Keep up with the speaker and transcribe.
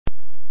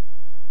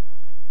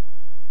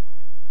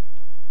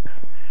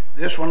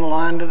this one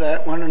line to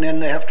that one, and then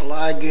they have to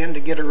lie again to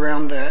get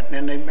around that, and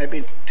then they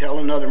maybe tell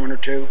another one or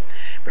two.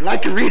 But I'd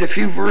like to read a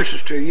few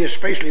verses to you,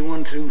 especially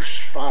 1 through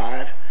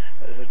 5,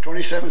 the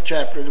 27th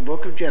chapter of the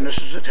book of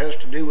Genesis. It has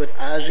to do with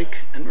Isaac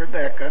and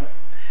Rebekah,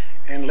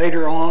 and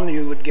later on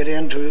you would get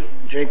into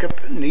Jacob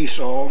and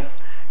Esau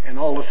and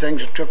all the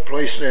things that took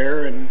place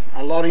there, and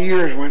a lot of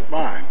years went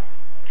by.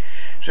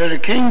 It says,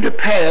 it came to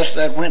pass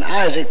that when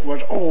Isaac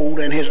was old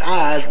and his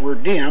eyes were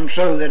dim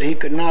so that he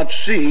could not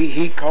see,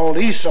 he called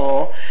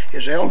Esau,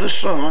 his eldest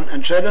son,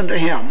 and said unto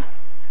him,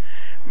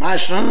 My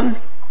son.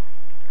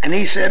 And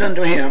he said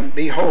unto him,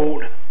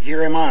 Behold,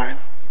 here am I.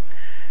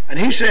 And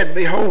he said,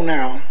 Behold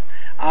now,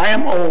 I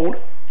am old,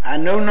 I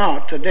know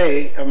not the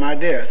day of my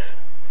death.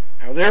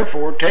 Now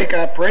therefore take,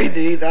 I pray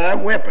thee, thy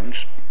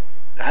weapons,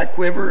 thy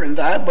quiver and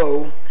thy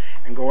bow,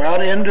 and go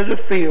out into the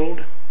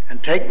field,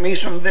 and take me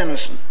some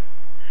venison,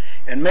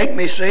 and make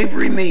me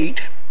savory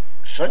meat,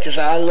 such as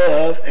I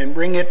love, and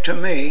bring it to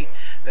me,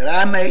 that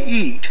I may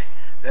eat,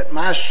 that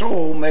my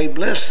soul may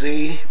bless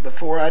thee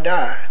before I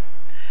die.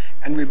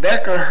 And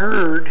Rebekah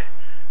heard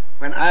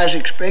when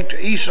Isaac spake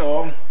to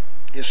Esau,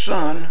 his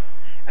son,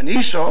 and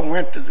Esau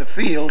went to the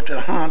field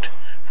to hunt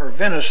for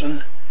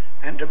venison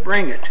and to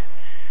bring it.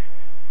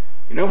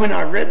 You know, when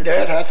I read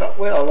that, I thought,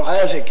 well,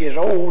 Isaac is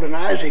old and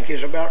Isaac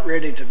is about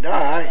ready to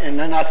die. And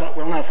then I thought,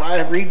 well, now if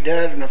I read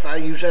that and if I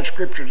use that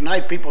scripture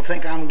tonight, people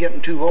think I'm getting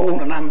too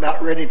old and I'm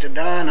about ready to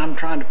die, and I'm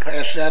trying to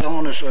pass that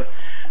on as a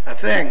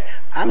thing.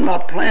 I'm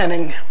not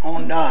planning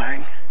on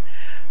dying.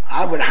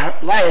 I would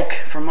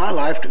like for my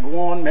life to go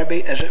on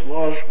maybe as it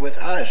was with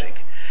Isaac.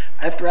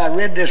 After I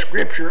read this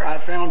scripture, I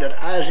found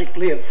that Isaac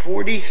lived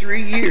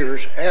 43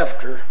 years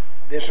after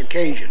this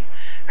occasion.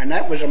 And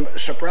that was a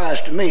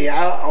surprise to me.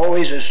 I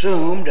always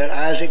assumed that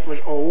Isaac was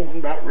old and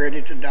about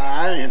ready to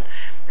die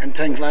and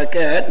things like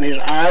that, and his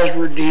eyes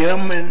were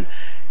dim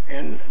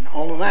and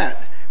all of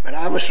that. But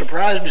I was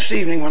surprised this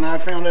evening when I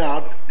found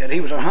out that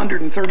he was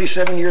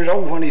 137 years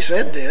old when he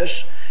said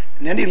this,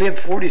 and then he lived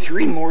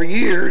 43 more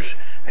years,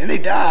 and he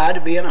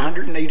died being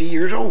 180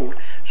 years old.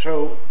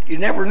 So you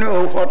never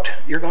know what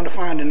you're going to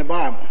find in the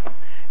Bible.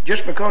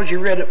 Just because you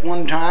read it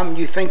one time,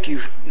 you think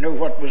you know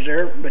what was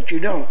there, but you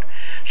don't.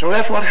 So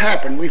that's what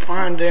happened. We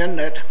find then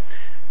that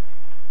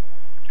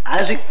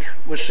Isaac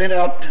was sent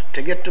out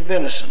to get the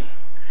venison,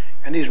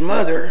 and his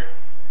mother,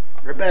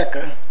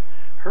 Rebekah,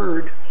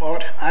 heard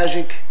what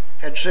Isaac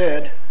had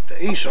said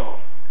to Esau.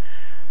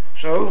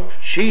 So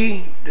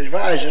she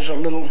devises a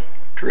little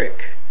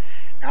trick.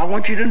 Now I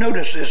want you to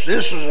notice this.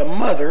 This is a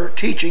mother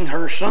teaching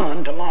her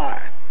son to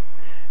lie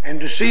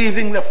and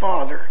deceiving the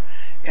father.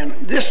 And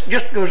this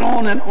just goes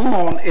on and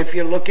on if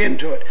you look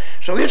into it.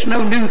 So it's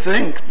no new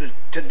thing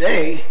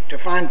today to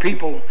find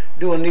people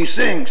doing these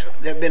things.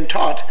 They've been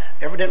taught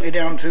evidently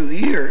down through the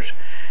years.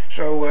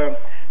 So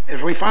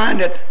as we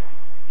find that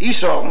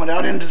Esau went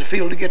out into the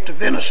field to get the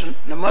venison,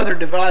 the mother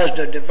devised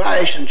a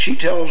device, and she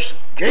tells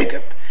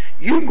Jacob,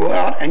 you go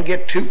out and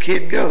get 2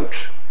 kid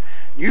goats.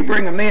 You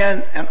bring them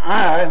in, and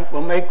I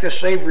will make this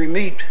savory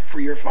meat for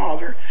your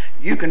father.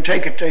 You can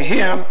take it to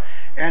him,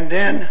 and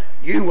then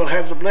you will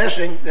have the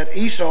blessing that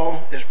Esau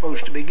is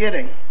supposed to be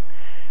getting.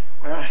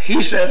 Well,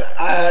 he said,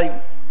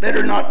 I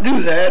better not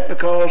do that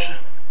because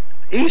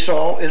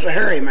Esau is a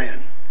hairy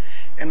man,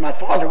 and my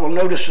father will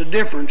notice the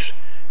difference.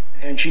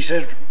 And she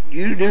says,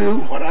 you do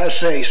what I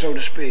say, so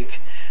to speak.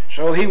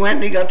 So he went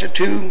and he got the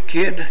 2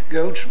 kid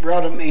goats,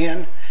 brought them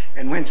in,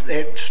 and when they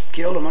had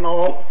killed them and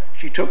all,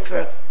 she took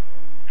the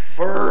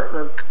fur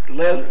or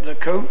leather, the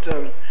coat,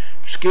 the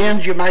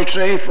skins, you might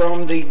say,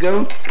 from the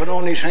goat, put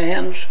on his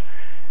hands,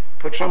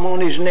 put some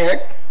on his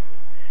neck,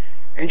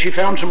 and she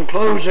found some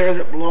clothes there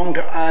that belonged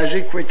to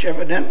Isaac, which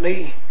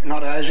evidently,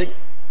 not Isaac,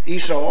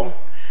 Esau.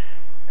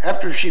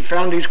 After she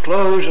found these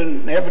clothes,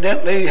 and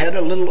evidently had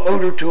a little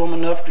odor to them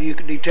enough that you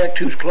could detect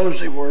whose clothes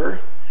they were,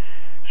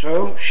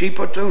 so she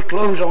put those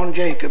clothes on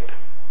Jacob.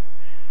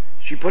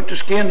 She put the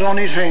skins on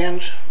his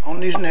hands,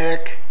 on his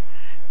neck,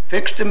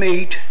 fixed the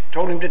meat,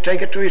 told him to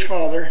take it to his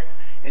father,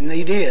 and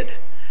he did.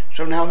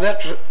 So now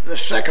that's the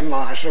second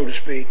lie, so to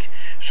speak.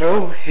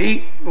 So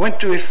he went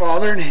to his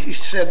father and he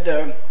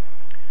said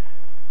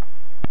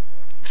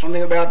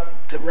something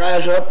about to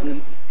rise up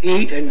and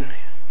eat, and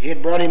he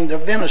had brought him the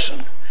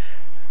venison.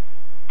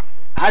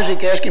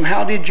 Isaac asked him,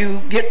 how did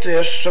you get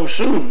this so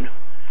soon?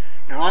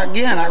 Now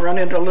again, I run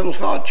into a little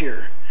thought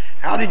here.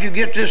 How did you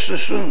get this so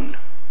soon?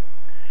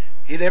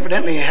 It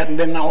evidently hadn't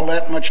been all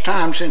that much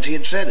time since he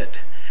had said it,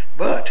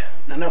 but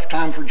enough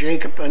time for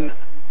Jacob and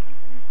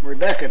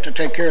Rebekah to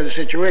take care of the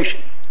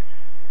situation.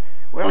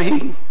 Well,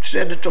 he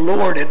said that the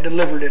Lord had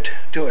delivered it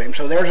to him.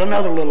 So there's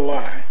another little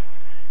lie,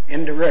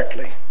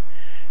 indirectly.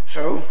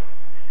 So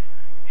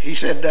he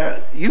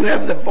said, you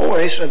have the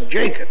voice of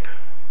Jacob.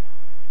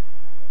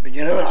 But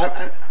you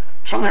know,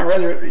 somehow or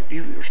other,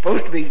 you were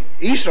supposed to be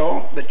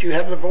Esau, but you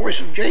have the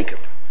voice of Jacob.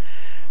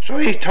 So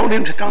he told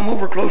him to come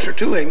over closer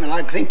to him, and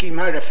I think he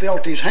might have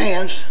felt his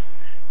hands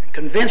and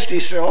convinced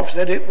himself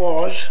that it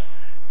was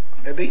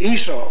maybe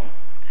Esau.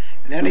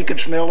 And then he could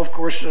smell, of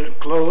course, the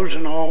clothes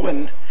and all,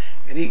 and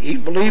And he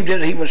believed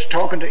that he was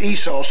talking to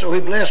Esau, so he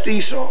blessed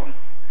Esau.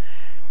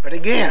 But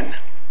again,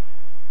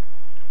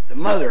 the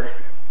mother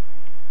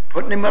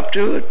putting him up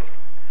to it,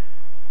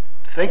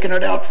 thinking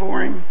it out for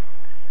him,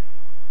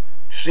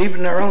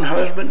 deceiving their own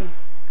husband,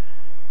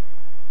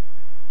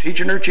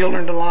 teaching her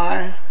children to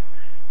lie,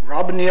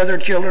 robbing the other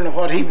children of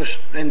what he was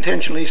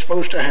intentionally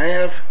supposed to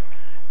have,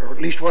 or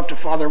at least what the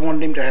father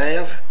wanted him to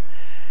have.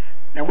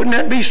 Now, wouldn't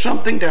that be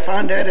something to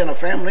find that in a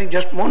family,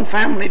 just one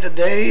family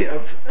today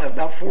of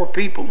about 4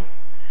 people?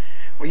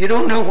 Well, you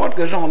don't know what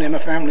goes on in a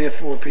family of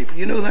 4 people.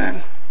 You know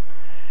that?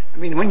 I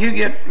mean, when you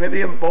get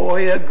maybe a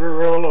boy, a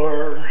girl,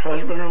 or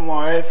husband and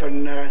wife,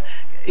 and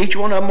each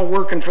one of them are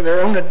working for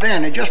their own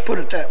advantage. Just put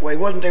it that way.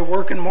 Wasn't they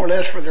working more or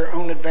less for their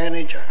own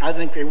advantage? I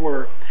think they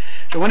were.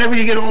 So whenever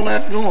you get all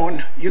that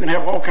going, you can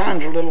have all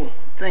kinds of little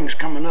things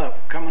coming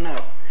up.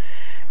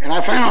 And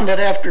I found that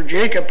after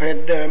Jacob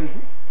had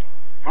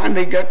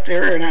finally got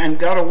there and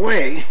got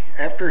away,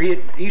 after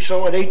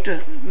Esau had ate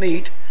the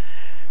meat,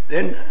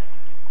 then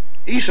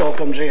Esau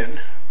comes in.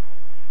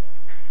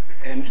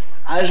 And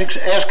Isaac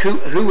asked,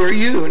 who are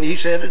you? And he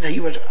said that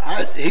he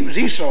was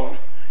Esau,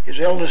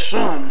 his eldest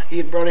son. He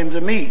had brought him the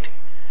meat.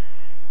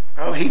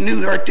 Well, he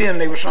knew right then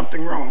there was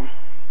something wrong.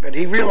 But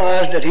he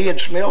realized that he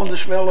had smelled the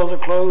smell of the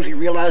clothes. He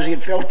realized he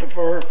had felt the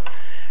fur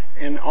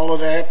and all of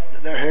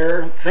that, the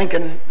hair,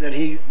 thinking that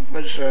he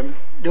was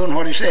doing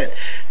what he said.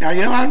 Now,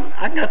 you know,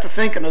 I got to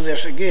thinking of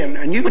this again.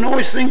 And you can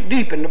always think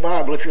deep in the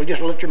Bible if you'll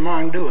just let your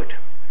mind do it.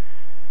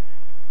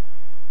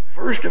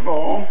 First of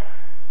all,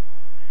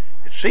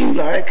 it seemed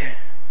like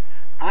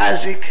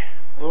Isaac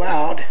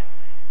allowed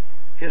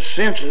his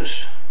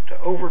senses to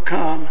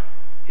overcome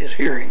his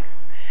hearing.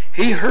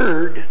 He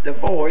heard the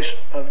voice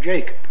of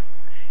Jacob.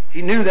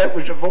 He knew that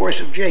was the voice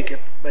of Jacob,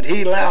 but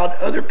he allowed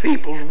other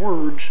people's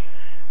words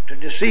to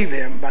deceive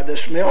him by the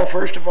smell,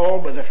 first of all,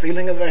 by the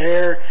feeling of the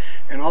hair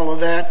and all of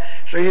that.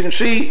 So you can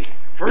see,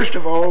 first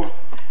of all,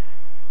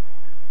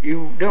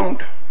 you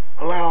don't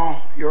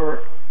allow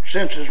your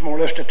senses more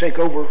or less to take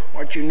over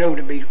what you know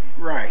to be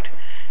right.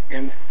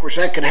 And of course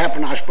that could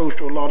happen, I suppose,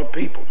 to a lot of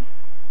people.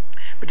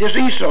 But this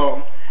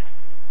Esau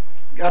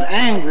got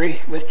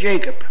angry with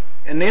Jacob,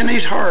 and in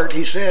his heart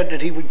he said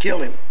that he would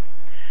kill him.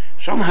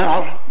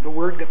 Somehow the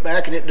word got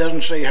back, and it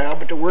doesn't say how,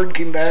 but the word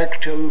came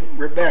back to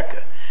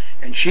Rebekah,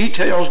 and she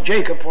tells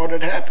Jacob what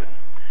had happened.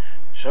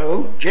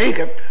 So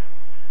Jacob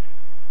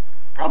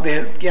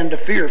probably began to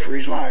fear for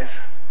his life,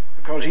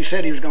 because he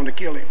said he was going to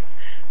kill him.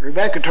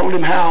 Rebekah told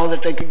him how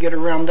that they could get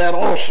around that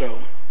also.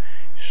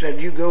 She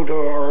said, you go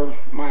to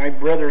my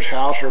brother's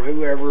house or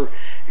whoever,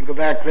 and go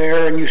back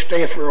there and you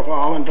stay for a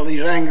while until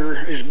his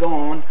anger is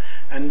gone,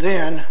 and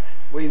then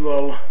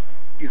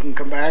you can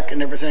come back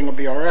and everything will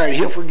be all right.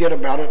 He'll forget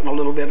about it in a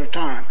little bit of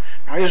time.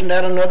 Now, isn't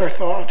that another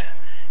thought?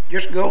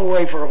 Just go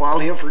away for a while,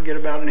 he'll forget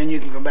about it, and then you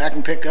can come back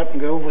and pick up and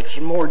go with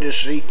some more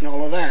deceit and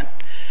all of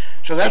that.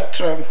 So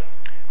that's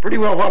pretty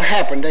well what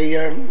happened.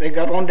 They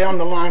got on down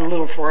the line a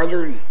little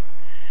farther, and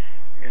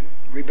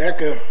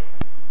Rebekah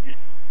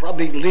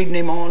probably leading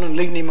him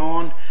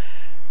on.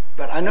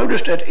 But I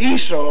noticed that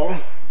Esau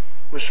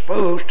was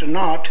supposed to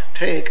not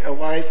take a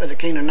wife of the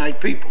Canaanite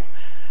people.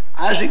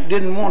 Isaac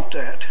didn't want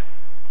that.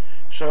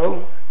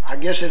 So I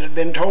guess it had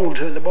been told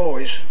to the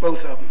boys,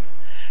 both of them.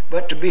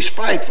 But to be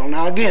spiteful.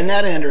 Now again,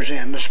 that enters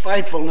in. The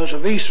spitefulness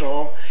of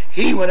Esau.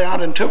 He went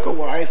out and took a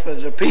wife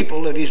of the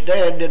people that his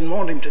dad didn't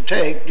want him to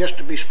take, just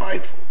to be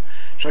spiteful.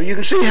 So you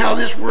can see how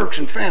this works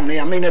in family.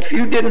 I mean, if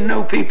you didn't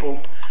know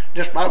people,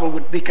 this Bible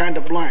would be kind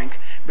of blank.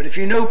 But if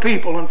you know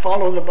people and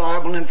follow the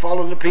Bible and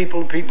follow the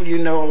people you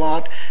know a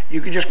lot,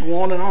 you can just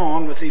go on and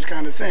on with these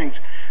kind of things.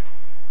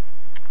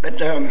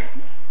 But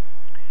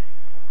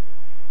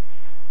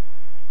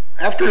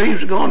after he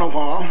was gone a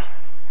while,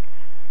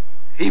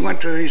 he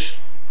went to his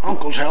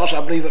uncle's house,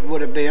 I believe it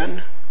would have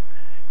been,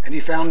 and he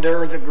found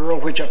there the girl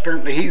which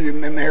apparently he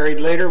married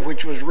later,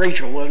 which was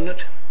Rachel, wasn't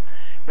it?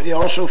 But he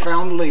also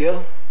found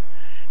Leah,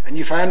 and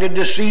you find a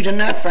deceit in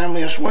that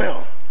family as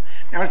well.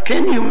 Now,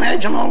 can you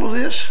imagine all of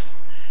this?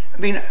 I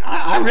mean,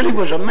 I really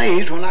was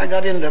amazed when I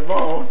got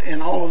involved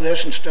in all of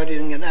this and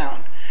studying it out.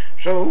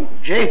 So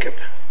Jacob,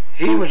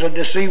 he was a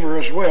deceiver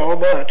as well,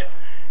 but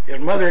his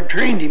mother had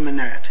trained him in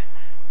that.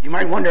 You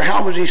might wonder,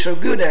 how was he so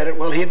good at it?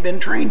 Well, he had been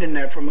trained in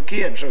that from a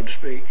kid, so to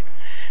speak.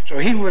 So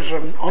he was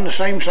on the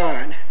same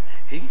side.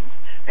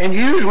 And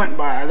years went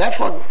by. That's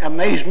what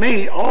amazed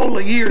me. All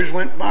the years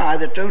went by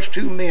that those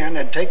two men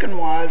had taken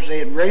wives, they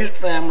had raised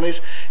families,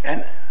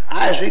 and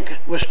Isaac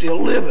was still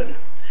living.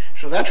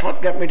 So that's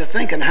what got me to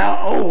thinking, how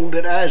old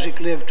did Isaac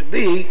live to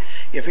be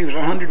if he was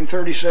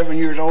 137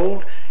 years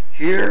old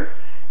here,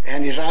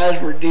 and his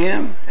eyes were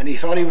dim, and he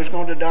thought he was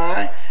going to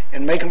die,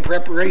 and making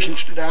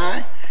preparations to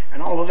die,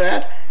 and all of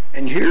that.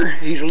 And here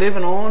he's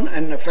living on,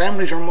 and the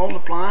families are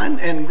multiplying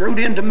and growed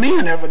into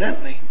men,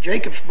 evidently.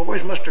 Jacob's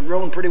boys must have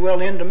grown pretty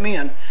well into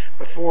men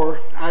before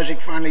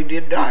Isaac finally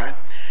did die.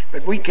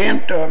 But we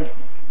can't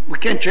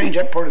change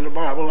that part of the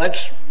Bible.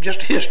 That's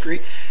just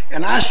history.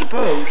 And I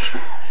suppose,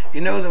 you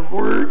know, the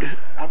word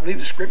I believe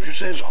the scripture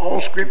says all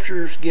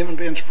scripture is given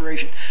to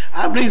inspiration.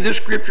 I believe this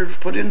scripture is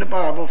put in the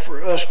Bible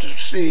for us to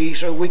see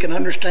so we can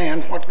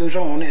understand what goes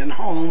on in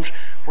homes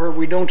where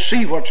we don't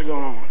see what's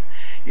going on.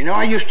 You know,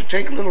 I used to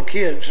take little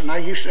kids, and I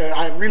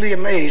really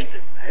amazed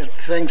at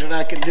things that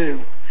I could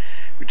do.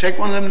 We take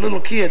one of them little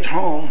kids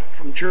home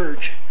from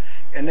church,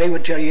 and they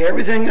would tell you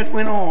everything that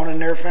went on in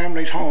their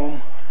family's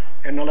home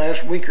in the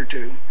last week or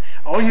two.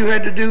 All you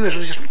had to do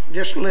is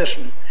just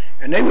listen.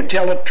 And they would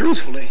tell it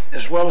truthfully.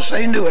 As well as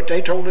they knew it, they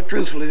told it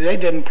truthfully. They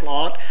didn't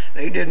plot.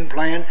 They didn't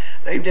plan.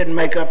 They didn't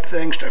make up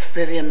things to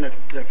fit in the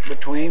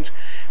betweens.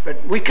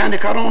 But we kind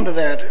of caught on to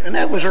that. And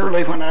that was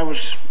early when I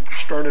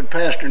started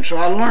pastoring. So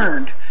I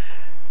learned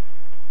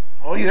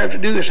all you have to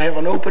do is have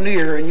an open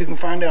ear, and you can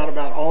find out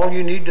about all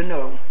you need to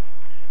know.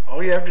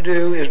 All you have to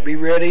do is be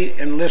ready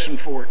and listen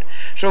for it.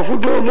 So if we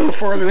go a little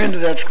farther into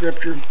that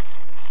scripture,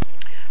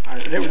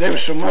 there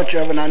was so much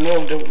of it, I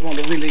know I don't want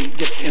to really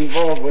get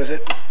involved with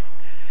it.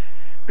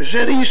 It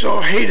said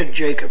Esau hated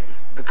Jacob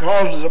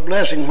because of the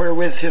blessing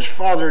wherewith his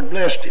father had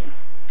blessed him.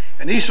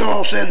 And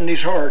Esau said in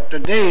his heart, the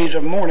days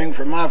of mourning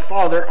for my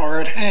father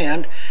are at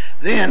hand,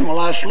 then will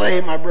I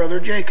slay my brother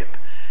Jacob.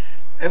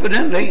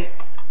 Evidently,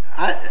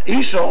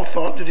 Esau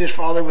thought that his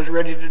father was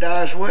ready to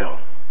die as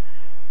well.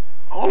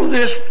 All of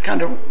this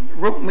kind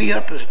of roped me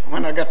up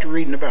when I got to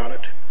reading about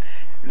it.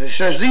 And it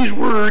says, these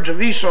words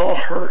of Esau,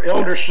 her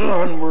elder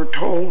son, were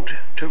told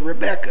to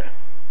Rebekah.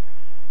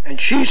 And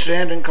she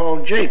sent and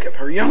called Jacob,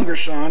 her younger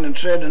son, and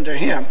said unto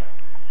him,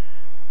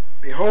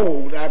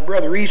 behold, thy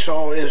brother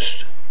Esau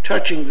is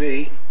touching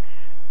thee,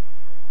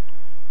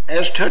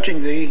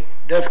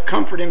 doth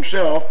comfort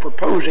himself,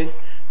 purposing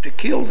to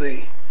kill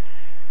thee.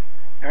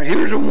 Now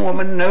here's a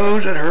woman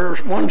knows that her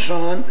one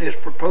son is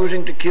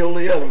proposing to kill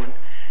the other one.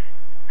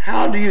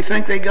 How do you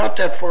think they got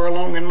that far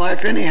along in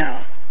life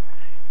anyhow?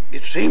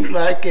 It seems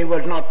like they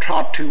was not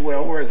taught too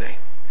well, were they?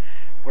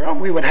 Well,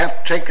 we would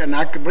have to and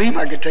I believe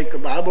I could take the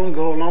Bible and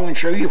go along and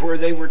show you where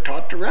they were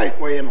taught the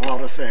right way in a lot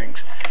of things.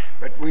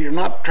 But we are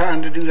not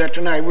trying to do that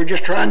tonight. We're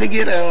just trying to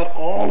get out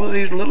all of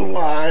these little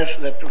lies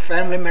that the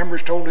family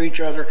members told to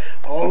each other,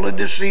 all the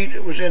deceit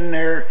that was in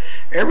there,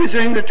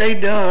 everything that they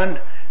done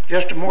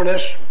just to more or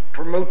less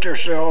promote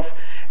themselves.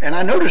 And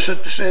I notice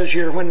that it says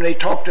here, when they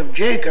talked of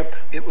Jacob,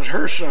 it was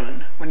her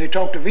son. When they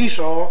talked of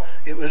Esau,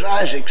 it was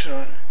Isaac's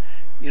son.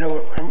 You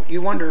know,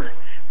 you wonder,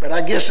 but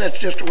I guess that's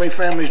just the way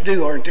families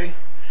do, aren't they?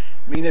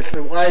 I mean, if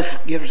the wife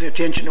gives the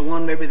attention to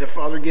one, maybe the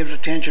father gives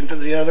attention to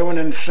the other one,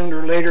 and sooner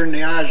or later in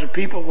the eyes of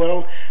people,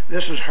 well,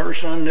 this is her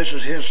son, this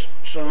is his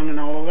son, and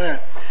all of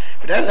that.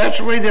 But that's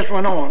the way this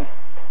went on.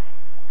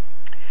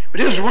 But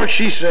this is what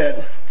she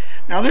said.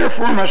 Now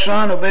therefore, my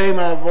son, obey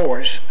my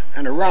voice,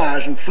 and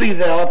arise, and flee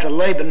thou to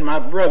Laban my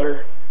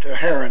brother, to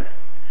Haran,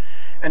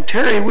 and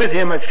tarry with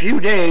him a few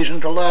days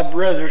until thy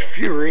brother's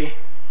fury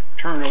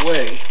turn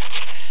away.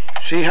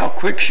 See how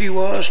quick she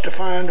was to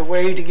find a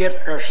way to get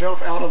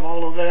herself out of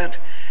all of that?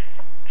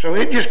 So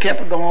it just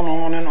kept going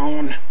on and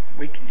on.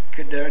 We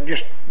could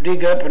just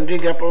dig up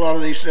a lot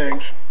of these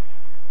things.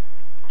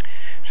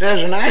 It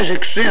says, and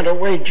Isaac sent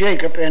away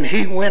Jacob, and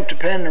he went to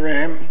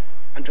Padan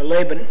unto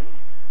Laban,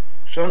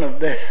 son of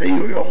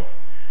Bethuel,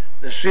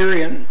 the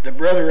Syrian, the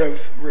brother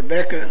of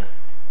Rebekah,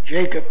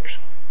 Jacob's,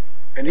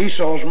 and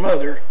Esau's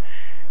mother.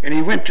 And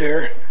he went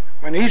there.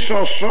 When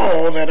Esau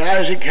saw that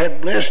Isaac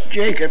had blessed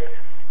Jacob,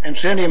 and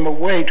sent him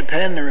away to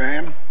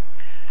Padan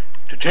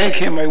to take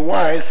him a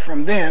wife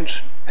from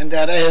thence, and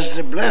that as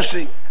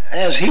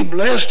he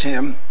blessed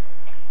him,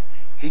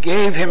 he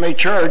gave him a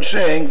charge,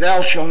 saying,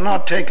 thou shalt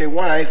not take a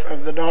wife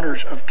of the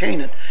daughters of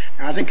Canaan.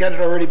 Now, I think that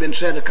had already been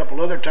said a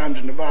couple other times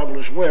in the Bible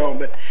as well,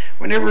 but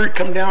whenever it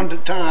come down to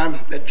the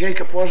time that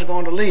Jacob was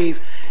going to leave,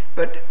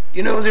 but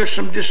you know, there's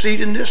some deceit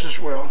in this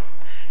as well.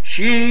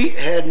 She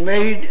had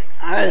made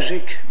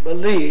Isaac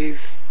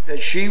believe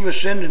that she was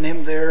sending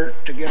him there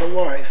to get a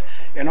wife.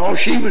 And all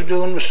she was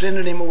doing was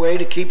sending him away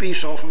to keep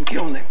Esau from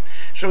killing him.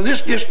 So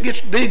this just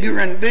gets bigger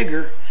and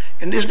bigger.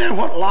 And isn't that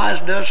what lies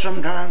does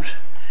sometimes?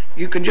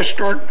 You can just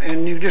start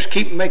and you just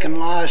keep making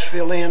lies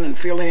fill in and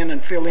fill in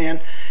and fill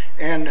in.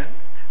 And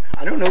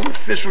I don't know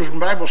if this was in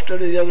Bible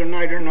study the other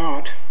night or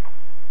not.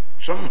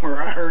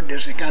 Somewhere I heard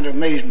this, it kind of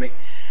amazed me.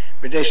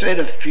 But they said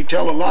if you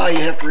tell a lie,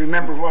 you have to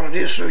remember what it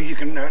is so you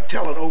can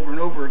tell it over and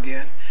over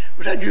again.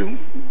 Was that you?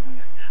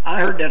 I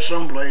heard that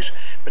someplace.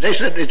 But they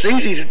said it's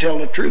easy to tell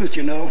the truth,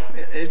 you know.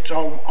 It's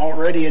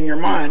already in your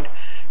mind.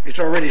 It's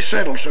already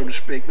settled, so to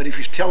speak. But if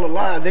you tell a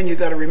lie, then you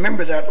got to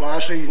remember that lie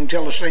so you can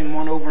tell the same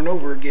one over and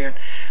over again.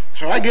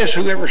 So I guess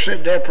whoever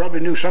said that probably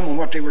knew some of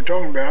what they were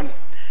talking about.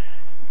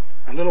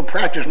 A little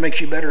practice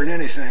makes you better than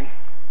anything.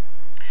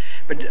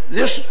 But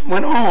this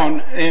went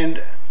on,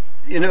 and,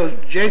 you know,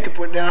 Jacob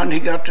went down. He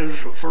got to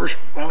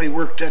he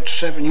worked that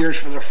 7 years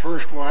for the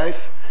first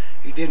wife.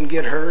 He didn't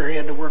get her. He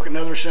had to work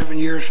another 7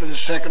 years for the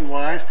second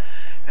wife.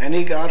 And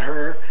he got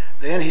her.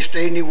 Then he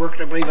stayed and he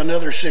worked, I believe,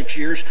 another 6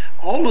 years.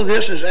 All of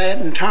this is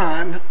adding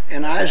time,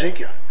 and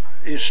Isaac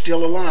is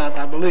still alive,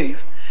 I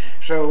believe.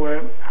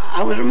 So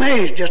I was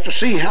amazed just to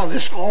see how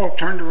this all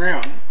turned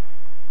around.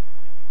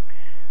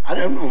 I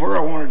don't know where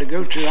I wanted to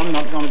go to. I'm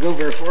not going to go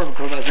very far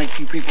because I think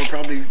you people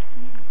probably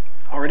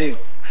already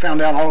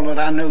found out all that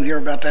I know here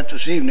about that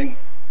this evening.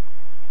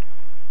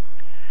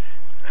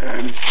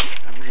 I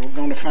was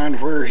going to find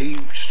where he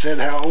said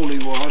how old he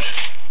was.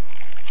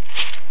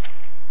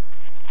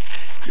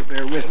 If you'll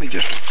bear with me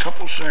just a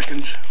couple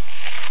seconds.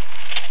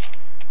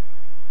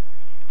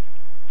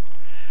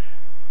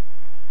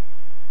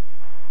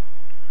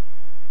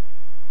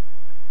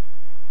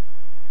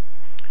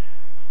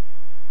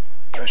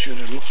 I should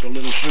have looked a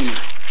little sooner.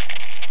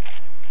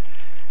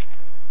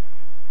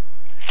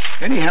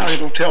 Anyhow,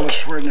 it'll tell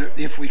us where,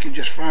 if we could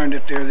just find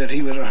it there, that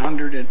he was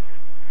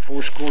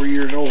 180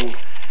 years old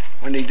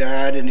when he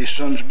died, and his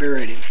sons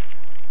buried him.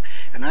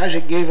 And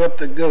Isaac gave up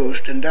the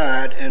ghost and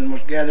died, and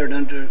was gathered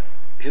unto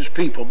his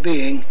people,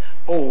 being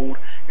old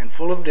and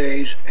full of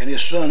days, and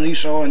his son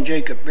Esau and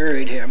Jacob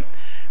buried him.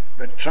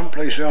 But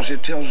someplace else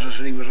it tells us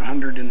that he was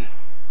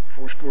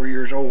 180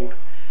 years old.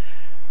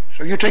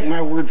 So you take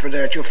my word for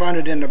that. You'll find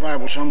it in the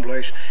Bible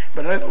someplace.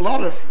 But a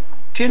lot of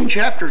 10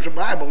 chapters of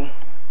Bible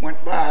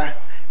went by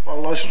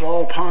while this is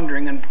all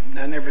pondering and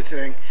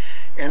everything.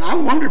 And I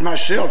wondered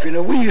myself,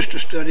 we used to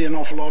study an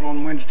awful lot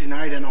on Wednesday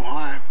night in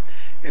Ohio.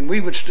 And we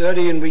would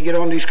study and we get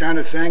on these kind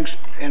of things.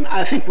 And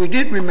I think we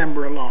did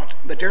remember a lot.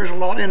 But there's a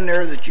lot in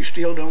there that you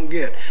still don't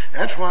get.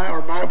 That's why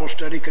our Bible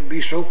study could be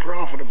so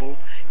profitable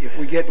if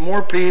we get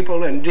more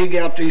people and dig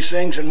out these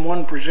things and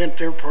one present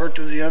their part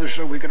to the other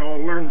so we could all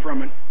learn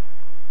from it.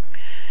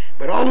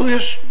 But all of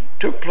this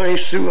took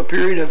place through a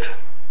period of,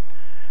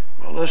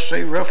 well, let's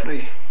say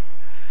roughly,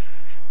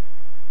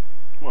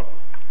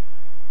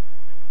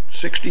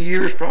 60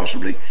 years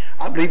possibly.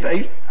 I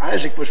believe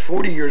Isaac was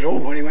 40 years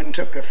old when he went and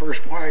took the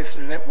first wife,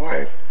 that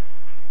wife.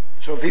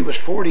 So if he was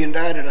 40 and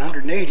died at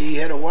 180, he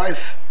had a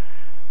wife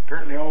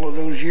apparently all of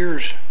those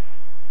years.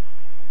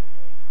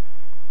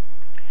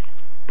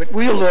 But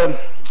we'll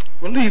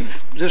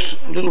leave this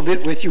a little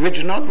bit with you, which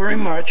is not very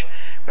much.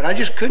 But I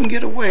just couldn't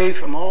get away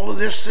from all of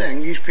this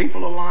thing. These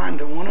people aligned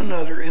to one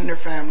another in their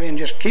family and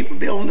just keep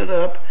building it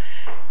up.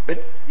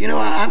 But,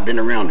 I've been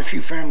around a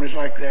few families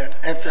like that.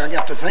 After I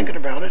got to thinking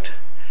about it,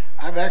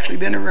 I've actually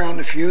been around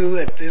a few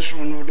that this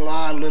one would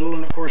lie a little.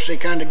 And, of course, they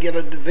kind of get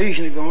a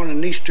division going,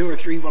 and these 2 or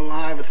 3 will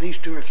lie with these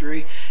 2 or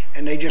 3,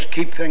 and they just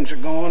keep things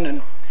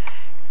going.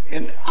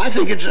 And I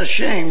think it's a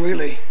shame,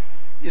 really.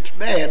 It's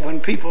bad when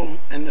people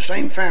in the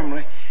same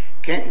family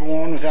can't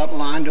go on without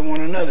lying to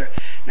one another.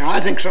 Now, I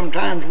think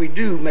sometimes we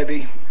do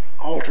maybe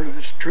alter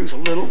the truth a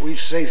little. We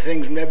say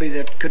things maybe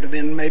that could have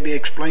been maybe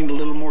explained a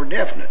little more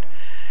definite.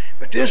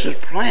 But this is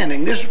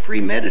planning. This is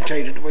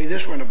premeditated the way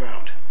this went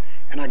about.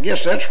 And I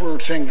guess that's where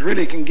things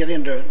really can get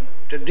into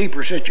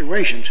deeper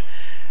situations.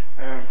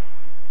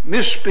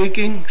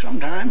 Misspeaking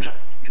sometimes.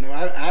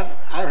 I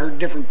heard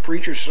different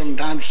preachers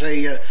sometimes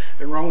say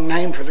the wrong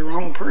name for the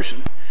wrong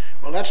person.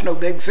 Well, that's no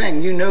big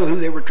thing. You know who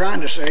they were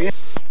trying to say